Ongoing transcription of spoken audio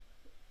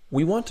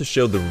We want to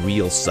show the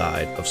real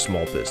side of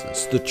small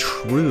business, the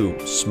true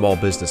small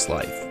business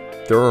life.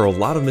 There are a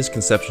lot of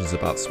misconceptions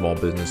about small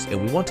business,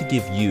 and we want to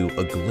give you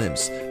a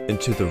glimpse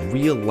into the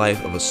real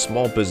life of a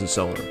small business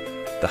owner.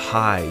 The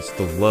highs,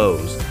 the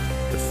lows,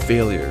 the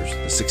failures,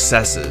 the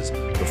successes,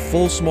 the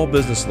full small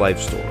business life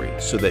story,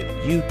 so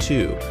that you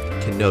too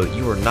can know that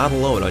you are not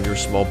alone on your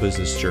small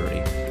business journey,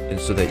 and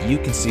so that you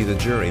can see the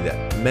journey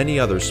that many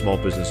other small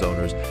business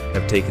owners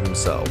have taken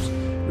themselves.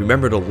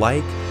 Remember to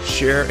like,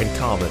 share, and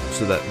comment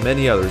so that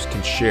many others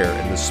can share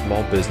in this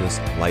small business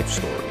life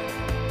story.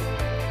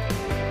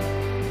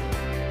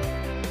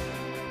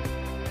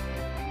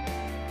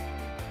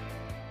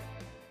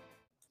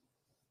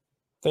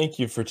 Thank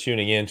you for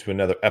tuning in to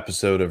another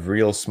episode of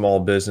Real Small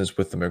Business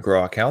with the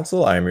McGraw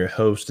Council. I am your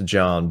host,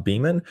 John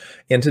Beeman,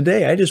 and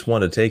today I just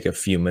want to take a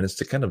few minutes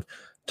to kind of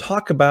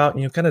talk about,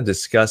 kind of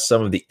discuss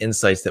some of the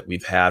insights that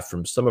we've had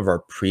from some of our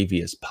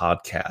previous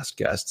podcast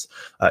guests.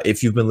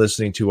 If you've been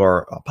listening to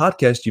our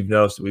podcast, you've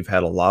noticed that we've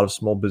had a lot of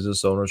small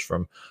business owners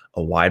from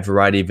a wide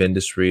variety of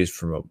industries,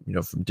 from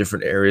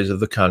different areas of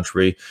the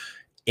country,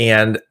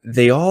 and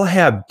they all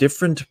have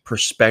different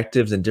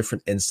perspectives and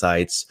different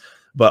insights.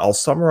 But I'll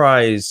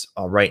summarize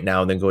right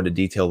now and then go into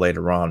detail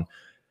later on.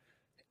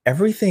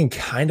 Everything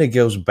kind of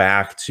goes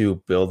back to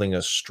building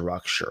a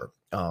structure.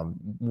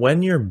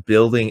 When you're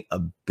building a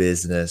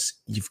business,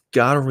 you've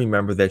got to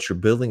remember that you're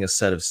building a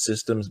set of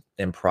systems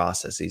and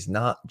processes,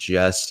 not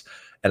just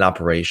an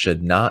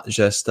operation, not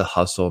just a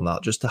hustle,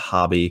 not just a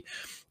hobby.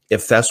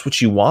 If that's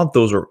what you want,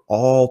 those are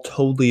all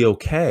totally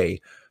okay.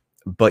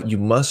 But you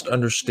must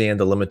understand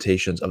the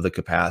limitations of the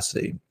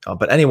capacity.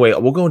 But anyway,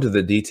 we'll go into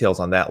the details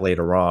on that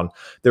later on.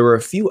 There were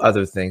a few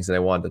other things that I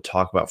wanted to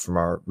talk about from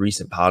our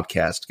recent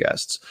podcast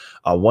guests.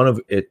 One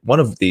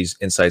of these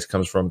insights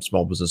comes from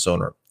small business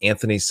owner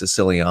Anthony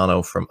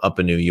Siciliano from up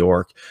in New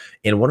York.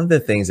 And one of the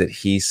things that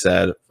he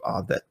said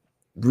that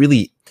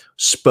really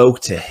spoke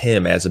to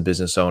him as a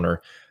business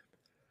owner: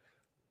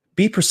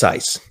 be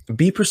precise.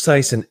 Be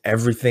precise in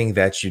everything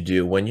that you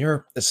do. When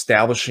you're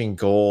establishing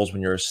goals,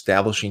 when you're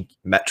establishing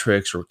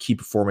metrics or key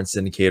performance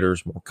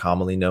indicators, more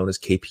commonly known as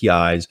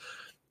KPIs,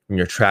 when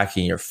you're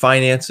tracking your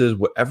finances,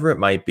 whatever it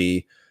might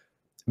be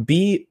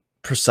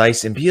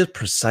precise and be as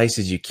precise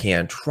as you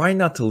can. Try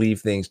not to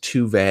leave things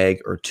too vague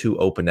or too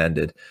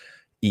open-ended.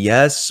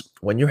 Yes,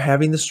 when you're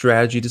having the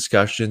strategy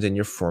discussions and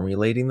you're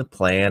formulating the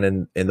plan,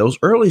 and in those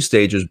early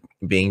stages,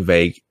 being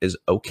vague is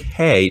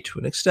okay to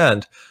an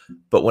extent.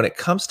 But when it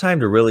comes time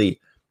to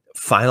really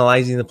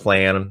finalizing the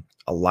plan,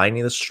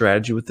 aligning the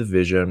strategy with the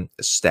vision,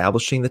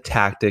 establishing the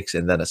tactics,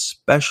 and then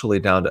especially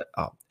down to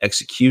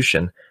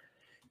execution,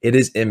 it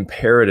is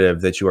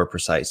imperative that you are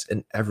precise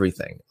in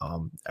everything.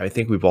 I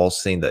think we've all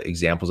seen the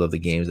examples of the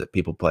games that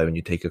people play when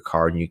you take a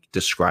card and you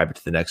describe it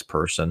to the next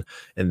person,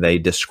 and they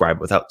describe it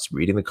without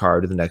reading the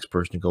card to the next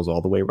person. It goes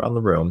all the way around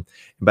the room.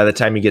 And by the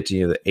time you get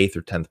to the 8th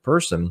or 10th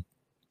person,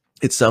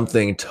 it's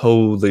something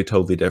totally,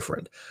 totally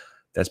different.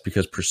 That's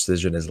because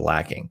precision is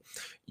lacking.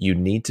 You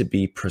need to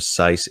be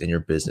precise in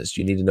your business.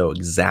 You need to know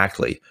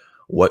exactly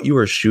what you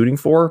are shooting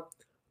for,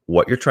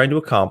 what you're trying to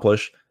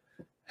accomplish,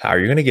 how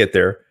you're going to get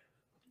there,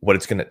 what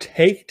it's going to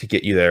take to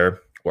get you there,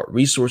 what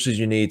resources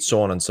you need,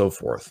 so on and so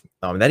forth.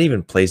 That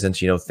even plays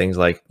into, things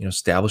like,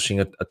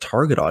 establishing a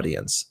target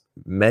audience.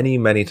 Many,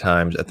 many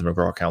times at the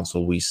McGraw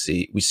Council, we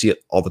see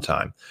it all the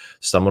time.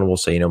 Someone will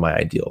say, my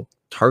ideal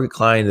target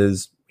client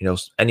is,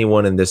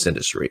 anyone in this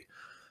industry.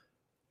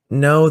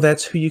 No,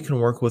 that's who you can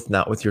work with,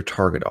 not with your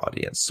target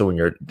audience. So when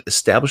you're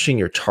establishing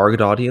your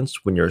target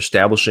audience, when you're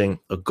establishing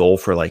a goal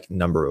for like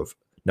number of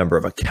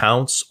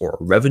accounts, or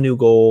a revenue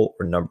goal,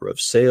 or number of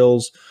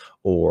sales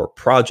or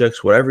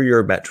projects, whatever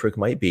your metric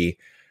might be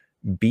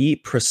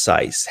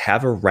precise.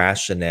 Have a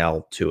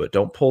rationale to it.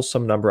 Don't pull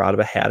some number out of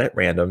a hat at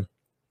random.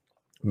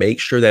 Make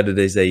sure that it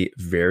is a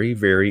very,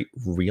 very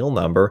real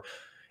number,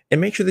 and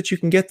make sure that you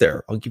can get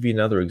there. I'll give you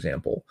another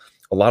example.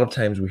 A lot of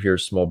times we hear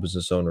small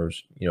business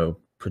owners,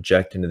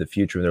 project into the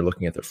future, and they're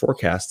looking at their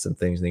forecasts and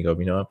things, and they go,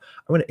 I'm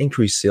going to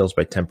increase sales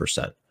by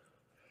 10%.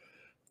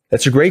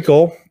 That's a great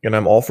goal, and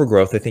I'm all for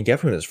growth. I think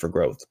everyone is for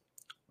growth.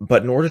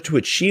 But in order to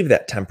achieve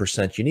that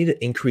 10%, you need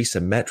to increase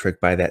a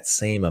metric by that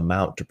same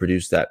amount to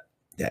produce that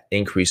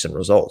increase in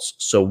results.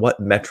 So what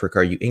metric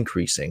are you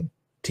increasing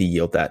to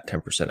yield that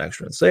 10%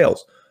 extra in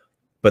sales?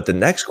 But the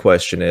next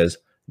question is,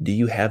 do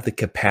you have the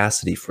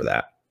capacity for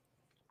that?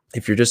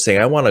 If you're just saying,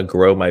 I want to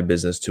grow my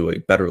business to a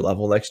better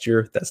level next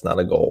year, that's not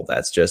a goal.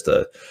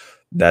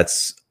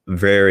 That's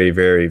very,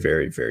 very,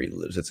 very, very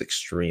loose. It's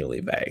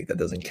extremely vague. That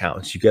doesn't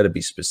count. You got to be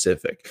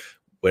specific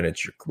when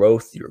it's your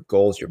growth, your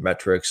goals, your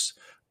metrics,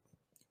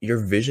 your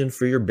vision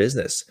for your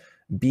business.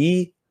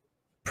 Be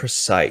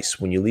precise.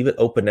 When you leave it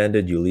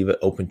open-ended, you leave it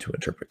open to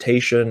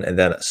interpretation. And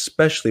then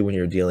especially when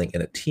you're dealing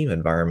in a team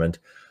environment,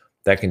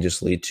 that can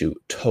just lead to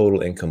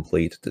total and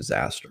complete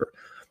disaster.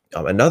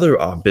 Another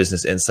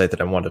business insight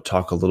that I want to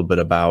talk a little bit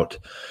about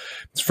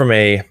is from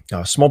a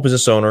small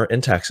business owner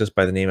in Texas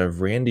by the name of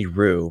Randy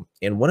Rue.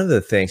 And one of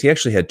the things, he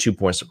actually had 2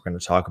 points that we're going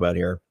to talk about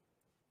here.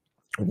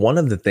 One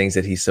of the things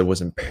that he said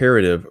was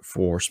imperative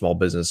for small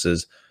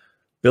businesses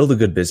Build a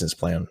good business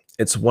plan.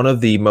 It's one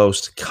of the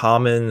most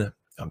common,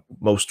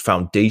 most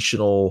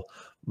foundational,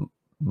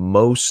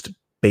 most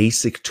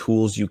basic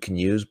tools you can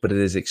use, but it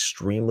is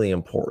extremely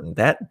important.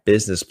 That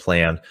business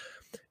plan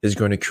is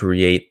going to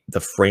create the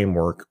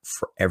framework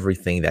for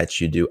everything that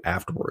you do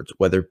afterwards,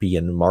 whether it be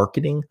in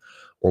marketing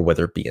or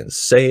whether it be in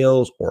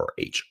sales or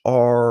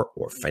HR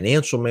or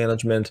financial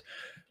management,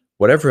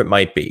 whatever it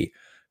might be.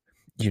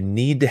 You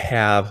need to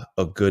have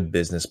a good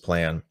business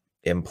plan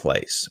in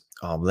place.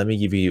 Let me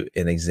give you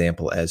an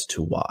example as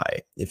to why.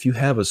 If you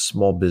have a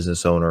small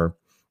business owner,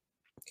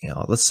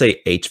 let's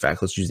say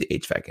HVAC, let's use the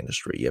HVAC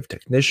industry. You have a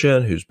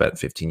technician who's spent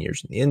 15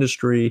 years in the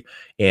industry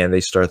and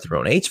they start their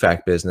own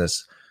HVAC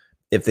business.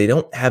 If they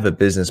don't have a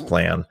business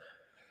plan,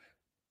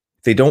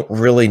 they don't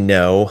really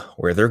know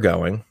where they're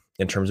going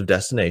in terms of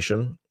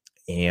destination.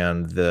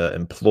 And the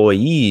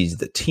employees,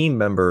 the team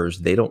members,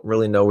 they don't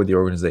really know where the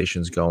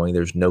organization's going.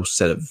 There's no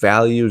set of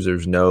values.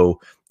 There's no,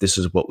 this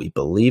is what we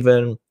believe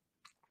in.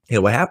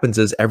 What happens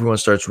is everyone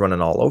starts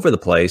running all over the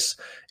place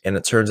and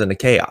it turns into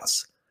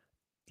chaos.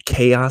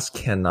 Chaos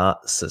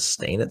cannot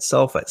sustain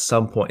itself. At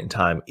some point in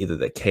time, either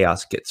the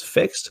chaos gets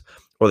fixed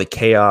or the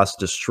chaos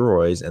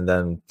destroys and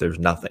then there's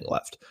nothing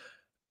left.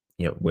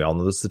 We all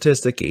know the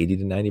statistic, 80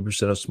 to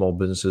 90% of small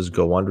businesses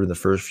go under in the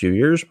first few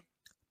years.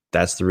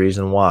 That's the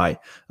reason why.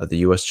 The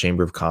U.S.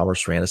 Chamber of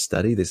Commerce ran a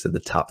study. They said the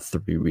top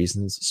 3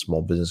 reasons a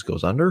small business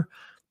goes under: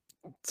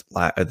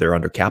 they're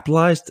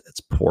undercapitalized,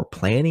 it's poor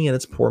planning, and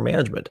it's poor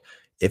management.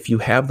 If you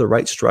have the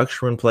right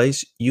structure in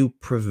place, you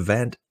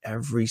prevent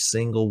every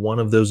single one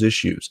of those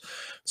issues.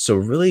 So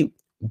really,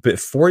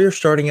 before you're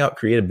starting out,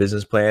 create a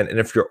business plan. And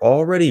if you're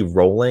already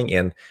rolling,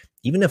 and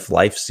even if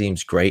life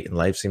seems great and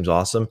life seems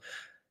awesome,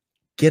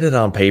 get it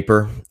on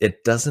paper.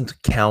 It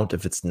doesn't count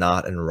if it's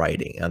not in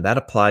writing. And that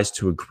applies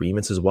to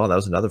agreements as well. That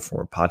was another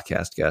former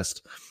podcast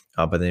guest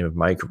by the name of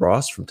Mike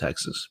Ross from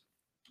Texas.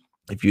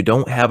 If you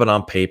don't have it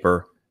on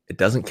paper, it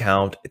doesn't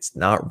count. It's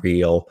not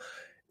real.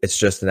 It's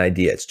just an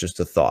idea. It's just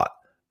a thought.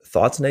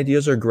 Thoughts and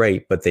ideas are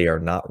great, but they are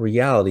not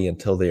reality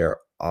until they are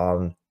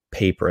on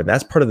paper. And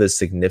that's part of the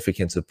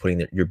significance of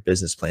putting your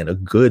business plan, a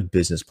good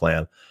business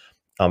plan,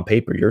 on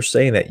paper. You're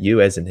saying that you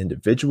as an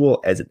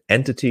individual, as an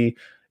entity,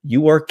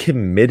 you are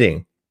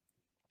committing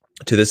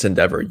to this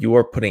endeavor. You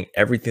are putting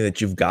everything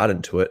that you've got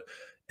into it.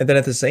 And then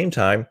at the same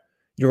time,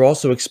 you're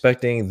also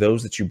expecting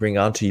those that you bring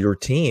onto your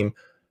team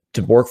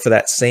to work for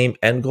that same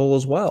end goal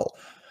as well.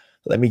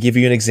 Let me give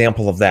you an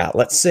example of that.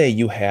 Let's say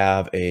you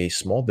have a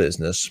small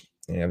business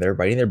and they're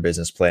writing their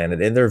business plan,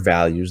 and in their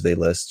values, they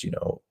list,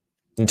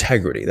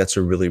 integrity. That's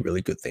a really,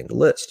 really good thing to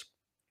list.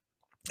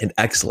 And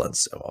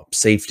excellence,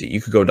 safety.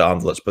 You could go down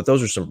the list, but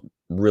those are some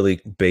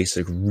really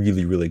basic,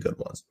 really, really good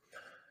ones.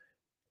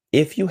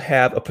 If you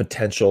have a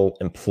potential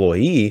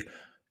employee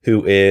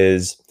who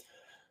is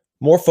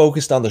more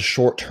focused on the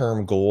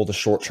short-term goal, the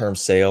short-term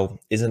sale,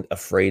 isn't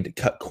afraid to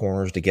cut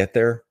corners to get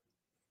there,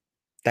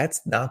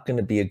 that's not going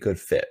to be a good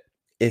fit.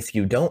 If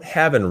you don't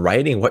have in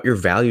writing what your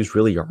values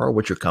really are,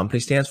 what your company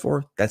stands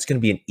for, that's going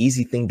to be an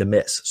easy thing to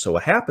miss. So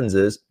what happens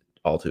is,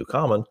 all too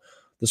common,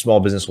 the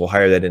small business will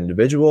hire that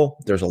individual.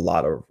 There's a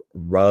lot of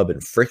rub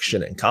and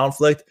friction and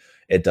conflict.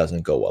 It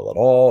doesn't go well at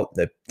all.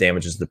 That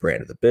damages the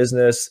brand of the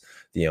business.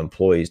 The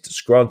employee is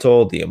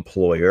disgruntled. The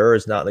employer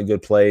is not in a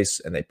good place,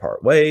 and they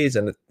part ways.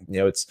 And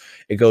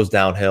it goes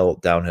downhill,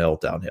 downhill,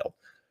 downhill.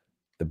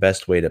 The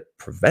best way to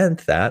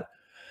prevent that: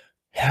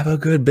 have a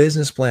good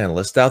business plan.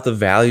 List out the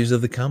values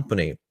of the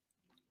company.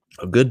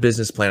 A good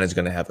business plan is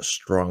going to have a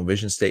strong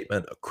vision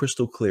statement, a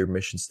crystal clear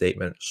mission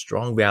statement,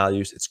 strong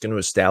values. It's going to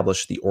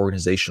establish the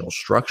organizational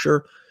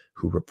structure,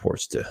 who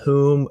reports to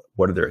whom,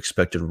 what are their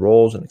expected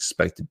roles and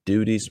expected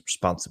duties,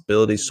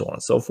 responsibilities, so on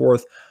and so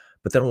forth.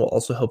 But then it will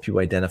also help you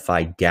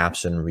identify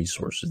gaps in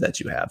resources that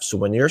you have. So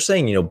when you're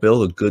saying,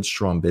 build a good,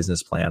 strong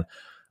business plan,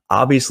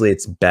 obviously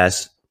it's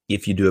best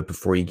if you do it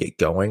before you get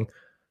going,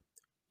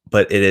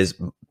 but it is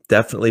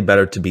definitely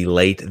better to be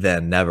late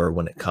than never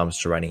when it comes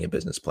to writing a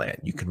business plan.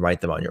 You can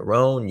write them on your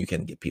own. You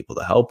can get people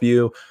to help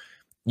you.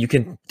 You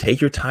can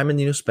take your time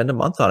and, spend a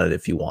month on it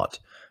if you want.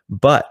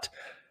 But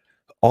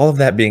all of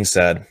that being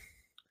said,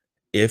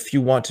 if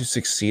you want to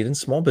succeed in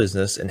small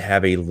business and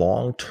have a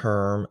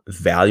long-term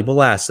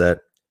valuable asset,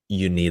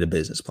 you need a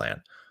business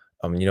plan.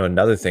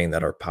 Another thing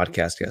that our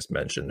podcast guest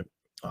mentioned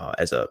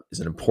as an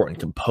important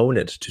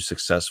component to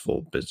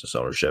successful business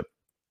ownership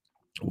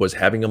was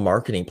having a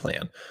marketing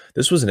plan.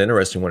 This was an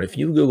interesting one. If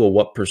you Google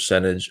what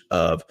percentage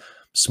of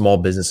small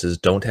businesses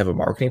don't have a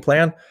marketing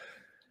plan,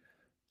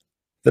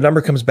 the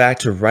number comes back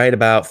to right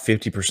about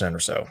 50% or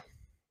so.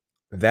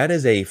 That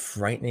is a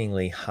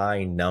frighteningly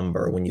high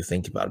number when you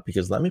think about it,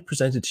 because let me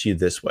present it to you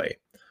this way.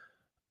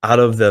 Out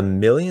of the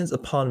millions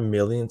upon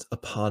millions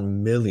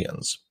upon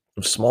millions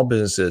of small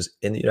businesses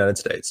in the United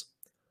States,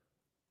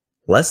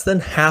 less than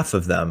half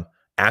of them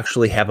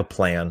actually have a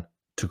plan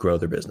to grow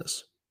their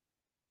business.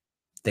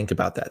 Think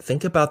about that.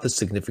 Think about the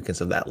significance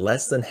of that.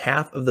 Less than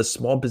half of the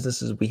small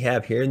businesses we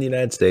have here in the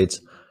United States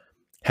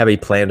have a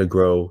plan to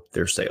grow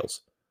their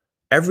sales.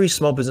 Every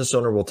small business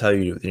owner will tell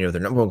you, their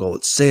number one goal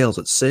is sales,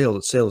 it's sales,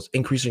 it's sales,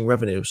 increasing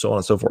revenue, so on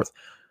and so forth.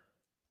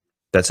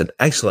 That's an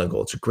excellent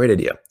goal. It's a great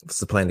idea. What's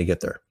the plan to get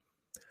there?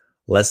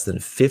 Less than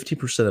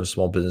 50% of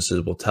small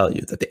businesses will tell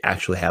you that they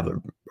actually have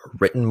a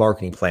written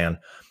marketing plan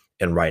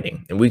in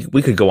writing. And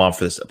we could go on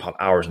for this about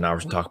hours and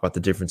hours and talk about the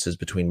differences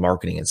between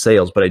marketing and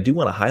sales, but I do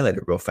want to highlight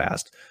it real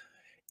fast.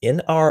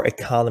 In our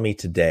economy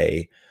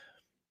today,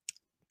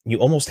 you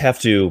almost have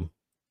to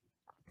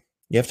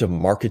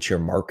market your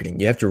marketing.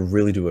 You have to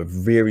really do a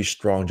very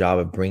strong job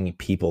of bringing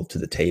people to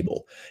the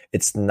table.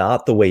 It's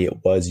not the way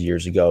it was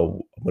years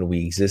ago when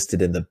we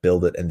existed in the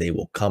build it and they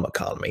will come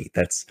economy.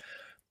 That's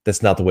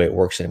not the way it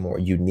works anymore.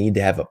 You need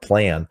to have a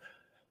plan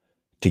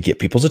to get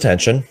people's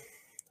attention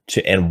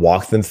and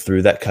walk them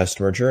through that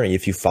customer journey.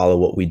 If you follow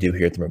what we do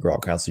here at the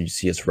McGraw Council, you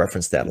see us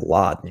reference that a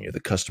lot. The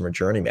customer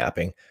journey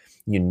mapping.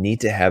 You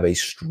need to have a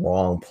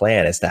strong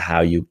plan as to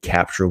how you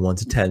capture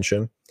one's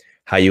attention,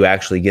 how you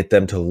actually get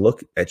them to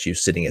look at you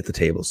sitting at the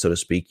table, so to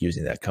speak,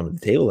 using that come to the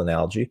table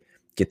analogy,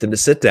 get them to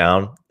sit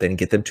down, then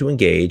get them to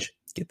engage,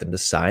 get them to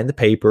sign the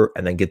paper,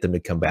 and then get them to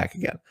come back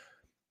again.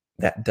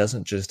 That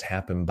doesn't just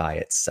happen by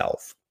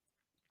itself.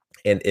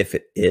 And if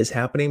it is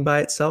happening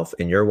by itself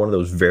and you're one of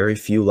those very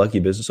few lucky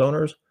business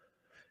owners,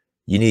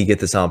 you need to get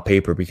this on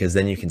paper, because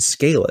then you can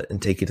scale it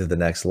and take it to the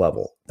next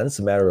level. Then it's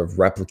a matter of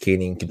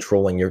replicating,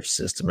 controlling your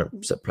system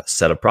and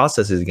set of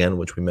processes again,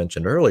 which we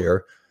mentioned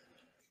earlier.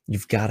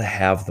 You've got to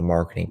have the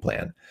marketing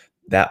plan.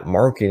 That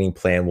marketing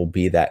plan will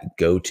be that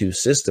go-to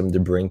system to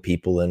bring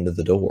people into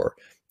the door.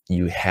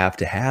 You have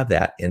to have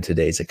that in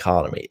today's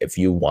economy. If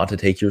you want to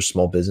take your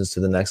small business to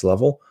the next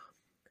level,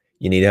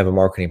 you need to have a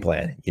marketing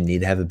plan. You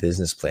need to have a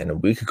business plan.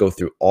 And we could go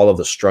through all of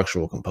the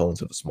structural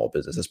components of a small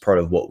business as part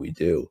of what we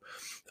do.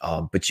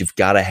 But you've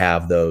got to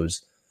have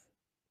those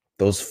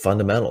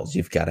fundamentals.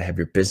 You've got to have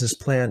your business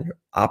plan, your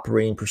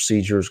operating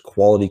procedures,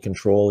 quality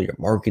control, your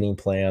marketing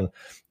plan,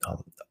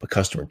 a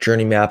customer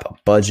journey map, a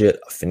budget,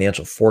 a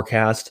financial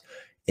forecast.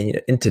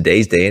 And in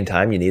today's day and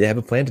time, you need to have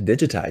a plan to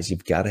digitize.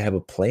 You've got to have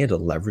a plan to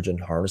leverage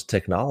and harness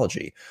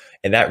technology.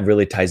 And that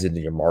really ties into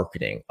your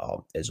marketing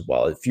as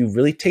well. If you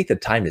really take the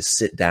time to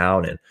sit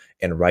down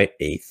and write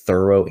a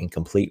thorough and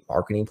complete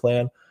marketing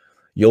plan,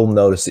 you'll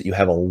notice that you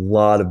have a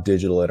lot of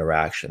digital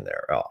interaction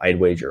there. I'd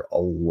wager a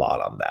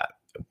lot on that.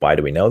 Why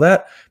do we know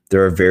that?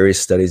 There are various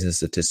studies and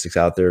statistics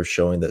out there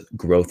showing the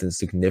growth and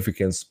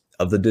significance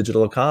of the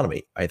digital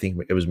economy. I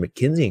think it was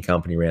McKinsey &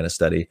 Company ran a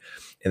study,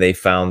 and they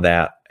found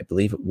that, I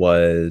believe it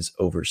was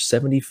over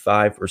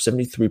 75 or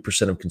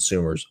 73% of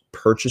consumers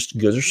purchased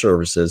goods or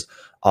services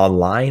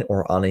online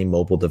or on a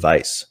mobile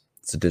device.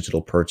 It's a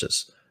digital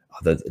purchase.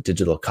 The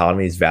digital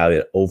economy is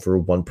valued at over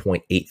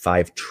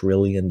 $1.85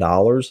 trillion.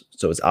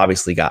 So it's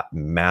obviously got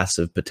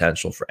massive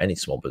potential for any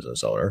small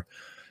business owner.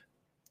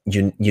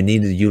 You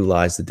need to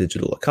utilize the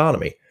digital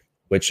economy,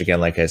 which again,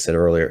 like I said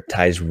earlier,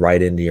 ties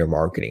right into your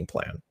marketing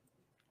plan.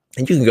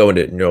 And you can go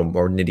into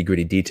more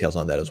nitty-gritty details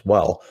on that as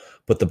well.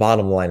 But the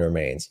bottom line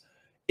remains,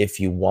 if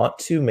you want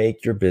to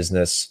make your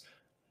business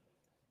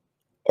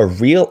a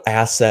real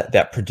asset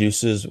that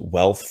produces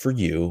wealth for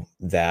you,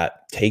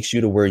 that takes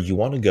you to where you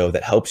want to go,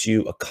 that helps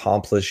you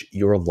accomplish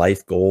your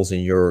life goals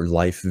and your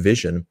life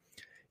vision,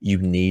 you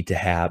need to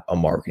have a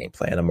marketing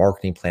plan. A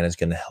marketing plan is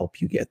going to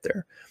help you get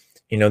there.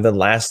 Then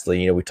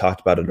lastly, we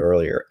talked about it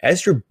earlier.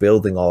 As you're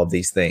building all of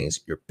these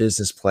things, your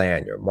business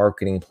plan, your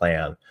marketing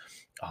plan,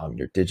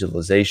 your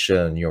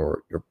digitalization,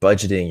 your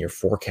budgeting, your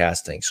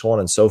forecasting, so on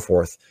and so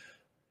forth,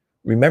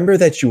 remember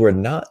that you are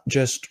not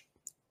just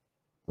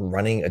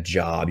running a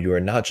job. You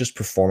are not just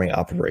performing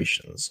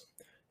operations.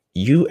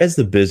 You as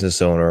the business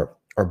owner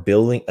are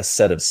building a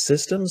set of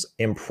systems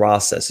and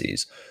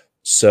processes.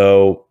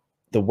 So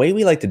the way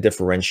we like to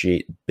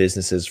differentiate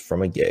businesses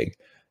from a gig,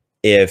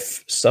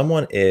 if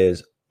someone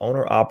is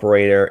owner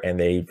operator and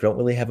they don't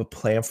really have a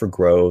plan for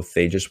growth,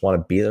 they just want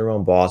to be their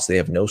own boss, they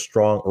have no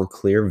strong or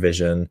clear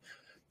vision.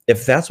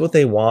 If that's what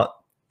they want,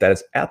 that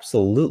is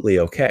absolutely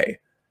okay.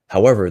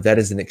 However, that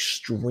is an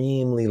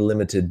extremely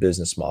limited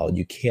business model.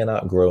 You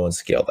cannot grow and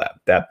scale that.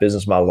 That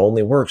business model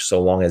only works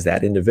so long as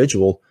that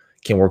individual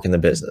can work in the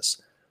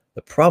business.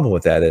 The problem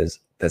with that is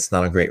that's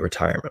not a great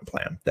retirement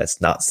plan.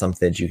 That's not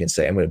something that you can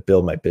say, I'm going to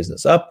build my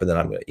business up and then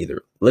I'm going to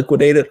either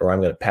liquidate it or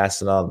I'm going to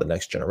pass it on to the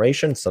next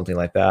generation, something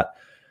like that.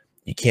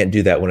 You can't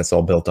do that when it's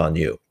all built on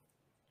you.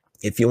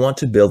 If you want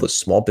to build a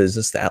small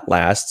business that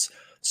lasts,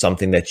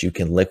 something that you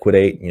can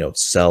liquidate,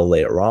 sell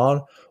later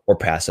on or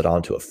pass it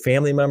on to a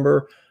family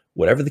member,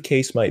 whatever the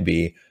case might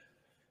be,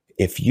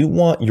 if you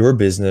want your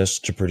business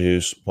to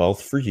produce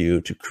wealth for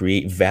you, to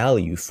create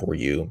value for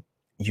you,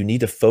 you need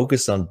to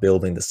focus on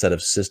building the set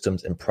of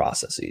systems and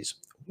processes.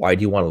 Why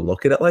do you want to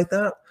look at it like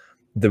that?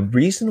 The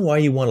reason why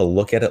you want to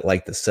look at it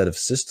like the set of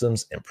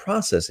systems and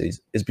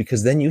processes is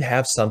because then you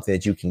have something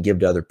that you can give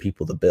to other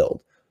people to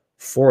build.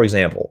 For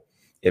example,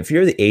 if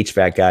you're the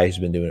HVAC guy who's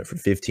been doing it for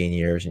 15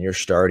 years and you're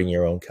starting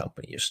your own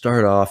company, you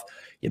start off,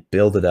 you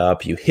build it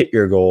up, you hit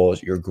your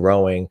goals, you're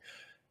growing.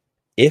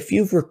 If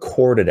you've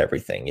recorded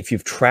everything, if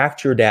you've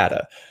tracked your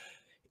data,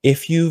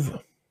 if you've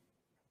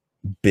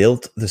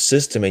built the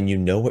system and you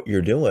know what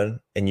you're doing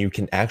and you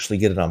can actually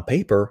get it on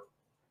paper,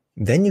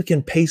 then you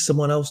can pay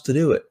someone else to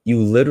do it.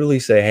 You literally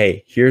say,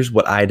 hey, here's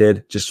what I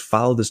did. Just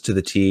follow this to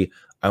the T.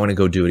 I want to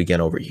go do it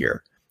again over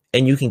here.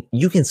 And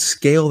you can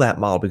scale that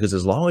model, because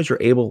as long as you're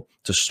able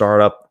to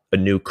start up a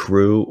new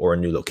crew or a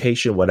new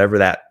location, whatever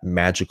that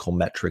magical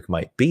metric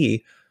might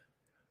be,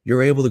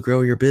 you're able to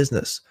grow your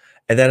business.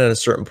 And then at a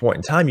certain point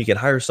in time, you can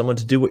hire someone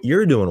to do what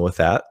you're doing with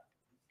that.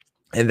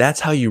 And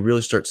that's how you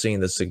really start seeing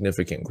the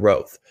significant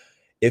growth.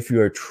 If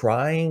you're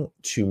trying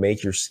to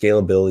make your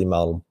scalability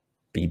model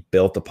be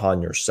built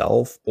upon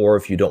yourself, or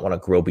if you don't want to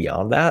grow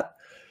beyond that,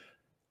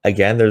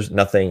 again, there's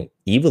nothing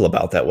evil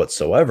about that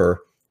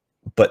whatsoever,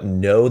 but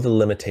know the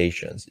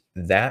limitations.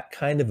 That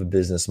kind of a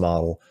business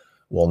model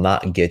will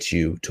not get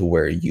you to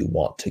where you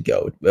want to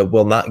go. It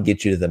will not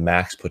get you to the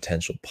max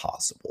potential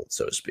possible,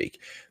 so to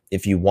speak.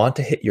 If you want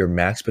to hit your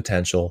max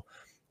potential,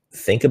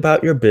 think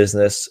about your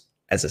business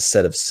as a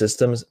set of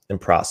systems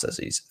and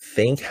processes.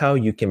 Think how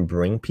you can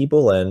bring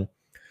people in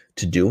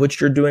to do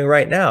what you're doing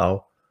right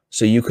now,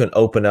 so you can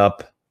open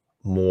up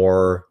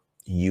more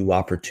you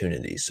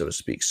opportunities, so to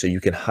speak. So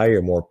you can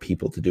hire more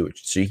people to do it.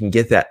 So you can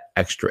get that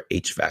extra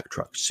HVAC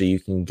truck. So you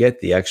can get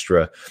the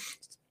extra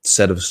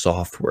set of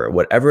software,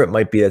 whatever it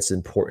might be that's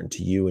important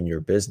to you and your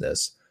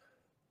business.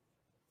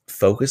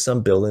 Focus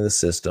on building the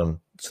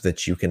system so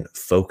that you can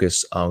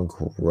focus on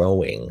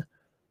growing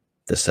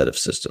the set of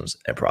systems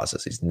and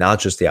processes, not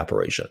just the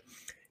operation.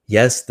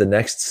 Yes, the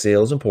next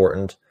sale is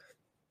important,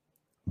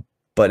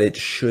 but it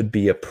should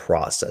be a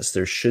process.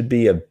 There should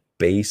be a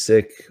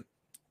basic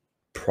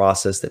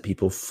process that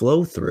people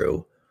flow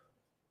through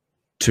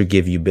to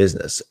give you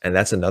business. And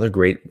that's another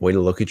great way to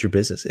look at your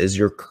business. Is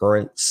your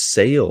current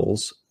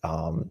sales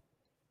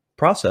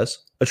process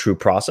a true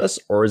process,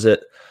 or is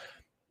it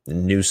a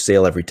new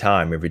sale every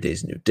time? Every day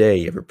is a new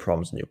day. Every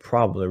problem is a new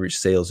problem. Every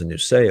sale is a new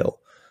sale.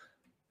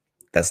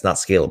 That's not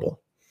scalable.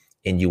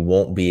 And you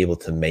won't be able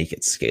to make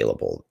it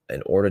scalable.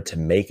 In order to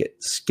make it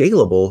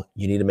scalable,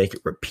 you need to make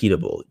it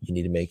repeatable. You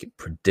need to make it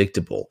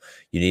predictable.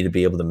 You need to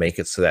be able to make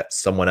it so that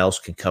someone else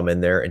can come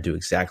in there and do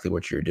exactly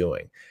what you're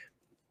doing.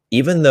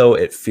 Even though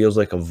it feels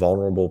like a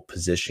vulnerable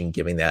position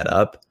giving that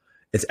up,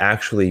 it's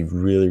actually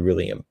really,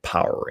 really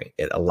empowering.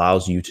 It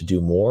allows you to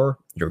do more.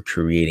 You're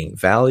creating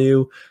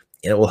value,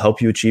 and it will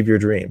help you achieve your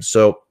dreams.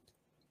 So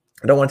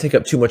I don't want to take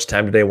up too much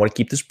time today. I want to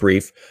keep this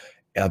brief.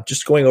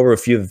 Just going over a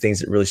few of the things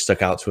that really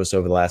stuck out to us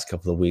over the last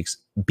couple of weeks.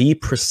 Be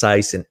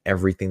precise in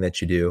everything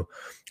that you do.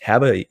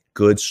 Have a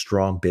good,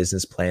 strong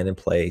business plan in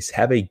place.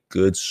 Have a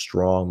good,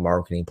 strong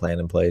marketing plan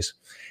in place.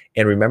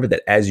 And remember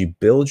that as you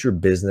build your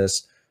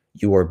business,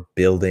 you are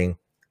building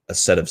a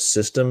set of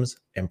systems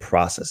and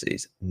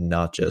processes,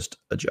 not just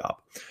a job.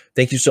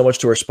 Thank you so much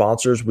to our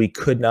sponsors. We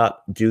could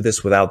not do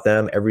this without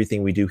them.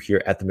 Everything we do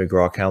here at the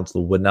McGraw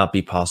Council would not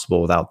be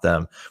possible without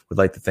them. We'd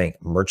like to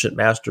thank Merchant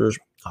Masters,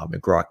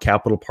 McGraw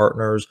Capital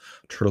Partners,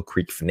 Turtle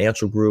Creek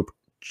Financial Group,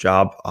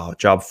 Job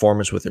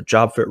Formers with their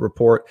Job Fit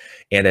Report,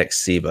 and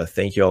Exeva.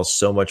 Thank you all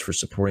so much for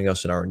supporting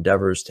us in our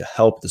endeavors to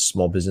help the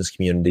small business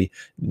community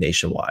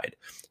nationwide.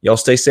 Y'all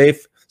stay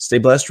safe, stay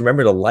blessed.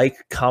 Remember to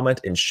like, comment,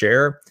 and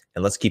share,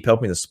 and let's keep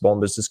helping the small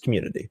business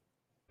community.